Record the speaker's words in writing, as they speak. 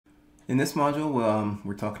In this module,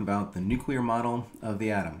 we're talking about the nuclear model of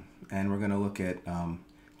the atom, and we're going to look at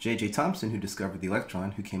J.J. Thomson, who discovered the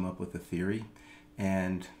electron, who came up with the theory,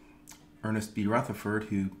 and Ernest B. Rutherford,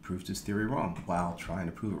 who proved his theory wrong while trying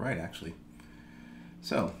to prove it right, actually.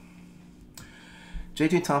 So,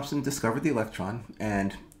 J.J. Thomson discovered the electron,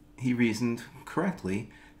 and he reasoned correctly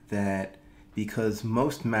that because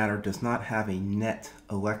most matter does not have a net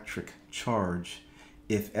electric charge,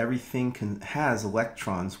 if everything has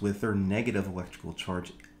electrons with their negative electrical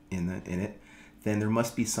charge in it, then there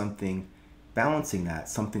must be something balancing that,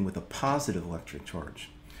 something with a positive electric charge.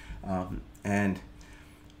 And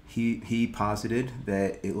he posited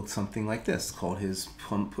that it looked something like this, called his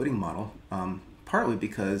plum pudding model, partly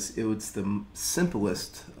because it was the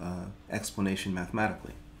simplest explanation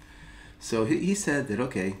mathematically. So he said that,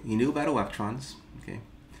 okay, he knew about electrons, okay.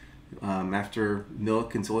 After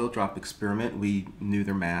Millikan's oil drop experiment, we knew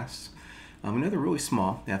their mass. We know they're really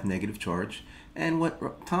small, they have negative charge. And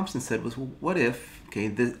what Thomson said was, well, what if, okay,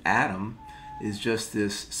 the atom is just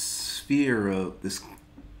this sphere of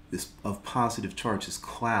of positive charge, this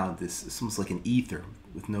cloud, it's almost like an ether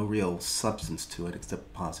with no real substance to it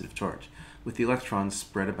except positive charge, with the electrons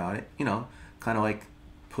spread about it, you know, kind of like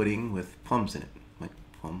pudding with plums in it, like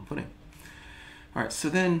plum pudding. All right, so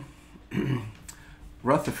then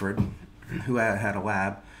Rutherford, who had a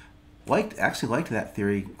lab, actually liked that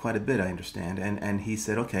theory quite a bit, I understand, and he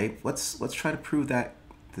said, okay, let's try to prove that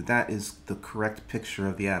is the correct picture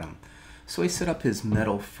of the atom. So he set up his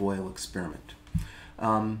metal foil experiment,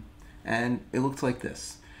 and it looked like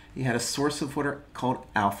this. He had a source of what are called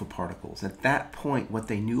alpha particles. At that point, what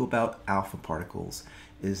they knew about alpha particles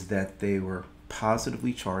is that they were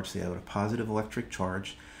positively charged, they had a positive electric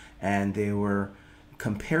charge, and they were,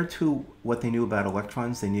 compared to what they knew about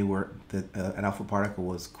electrons, they knew that an alpha particle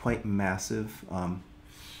was quite massive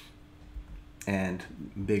and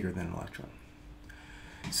bigger than an electron.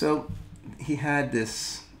 So he had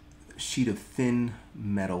this sheet of thin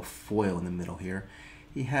metal foil in the middle here.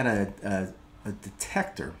 He had a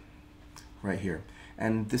detector right here,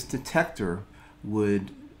 and this detector would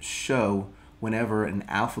show whenever an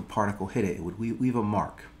alpha particle hit it, it would leave a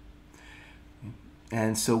mark.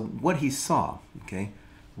 And so what he saw, okay,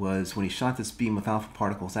 was when he shot this beam of alpha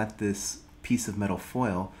particles at this piece of metal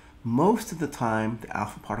foil, most of the time the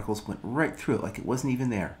alpha particles went right through it, like it wasn't even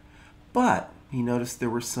there. But he noticed there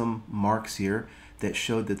were some marks here that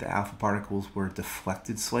showed that the alpha particles were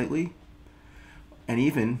deflected slightly, and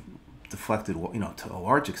even deflected, you know, to a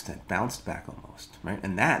large extent, bounced back almost, right?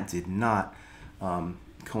 And that did not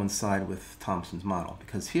coincide with Thomson's model,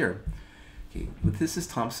 because here, okay, this is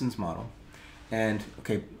Thomson's model. And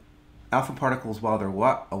okay, alpha particles, while they're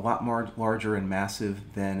a lot more larger and massive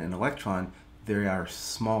than an electron, they are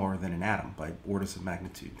smaller than an atom by orders of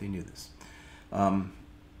magnitude. They knew this.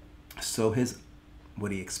 So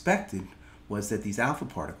what he expected was that these alpha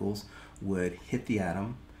particles would hit the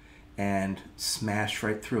atom and smash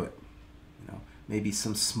right through it. You know, maybe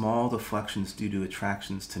some small deflections due to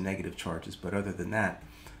attractions to negative charges, but other than that,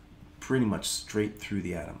 pretty much straight through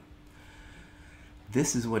the atom.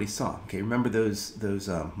 This is what he saw. Okay, remember those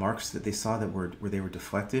marks that they saw that where they were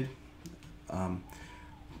deflected?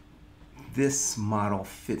 This model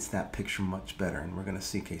fits that picture much better, and we're going to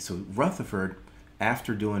see. Okay, so Rutherford,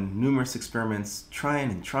 after doing numerous experiments, trying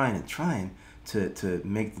to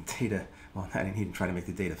make the data, well, he didn't try to make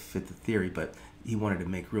the data fit the theory, but he wanted to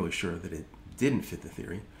make really sure that it didn't fit the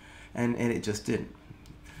theory, and it just didn't.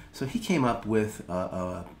 So he came up with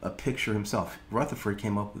a picture himself. Rutherford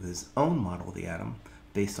came up with his own model of the atom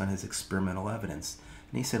based on his experimental evidence.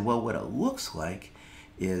 And he said, well, what it looks like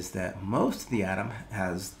is that most of the atom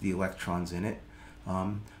has the electrons in it,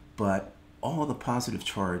 but all the positive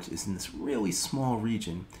charge is in this really small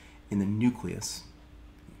region in the nucleus.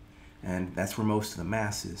 And that's where most of the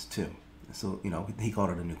mass is, too. So, you know, he called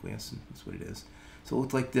it a nucleus, and that's what it is. So it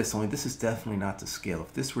looked like this, only this is definitely not to scale.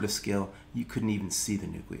 If this were to scale, you couldn't even see the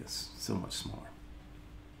nucleus. So much smaller.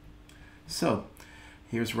 So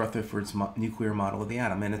here's Rutherford's nuclear model of the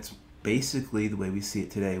atom, and it's basically the way we see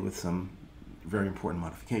it today with some very important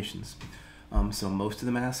modifications. So most of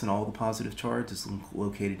the mass and all the positive charge is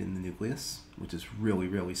located in the nucleus, which is really,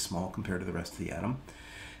 really small compared to the rest of the atom.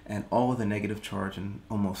 And all of the negative charge and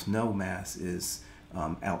almost no mass is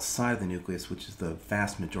outside the nucleus, which is the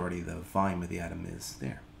vast majority of the volume of the atom is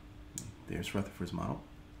there. There's Rutherford's model.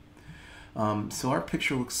 So our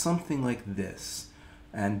picture looks something like this.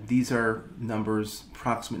 And these are numbers,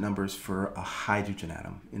 approximate numbers for a hydrogen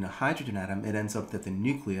atom. In a hydrogen atom, it ends up that the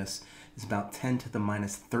nucleus is about 10 to the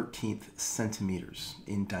minus 13th centimeters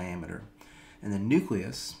in diameter. And the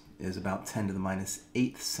nucleus is about 10 to the minus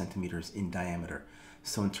 8th centimeters in diameter.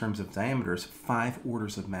 So in terms of diameters, 5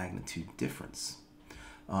 orders of magnitude difference.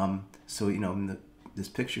 So, you know, in this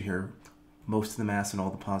picture here, most of the mass and all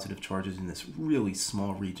the positive charges in this really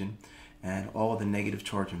small region, and all of the negative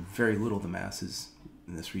charge and very little of the mass is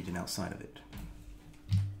in this region outside of it.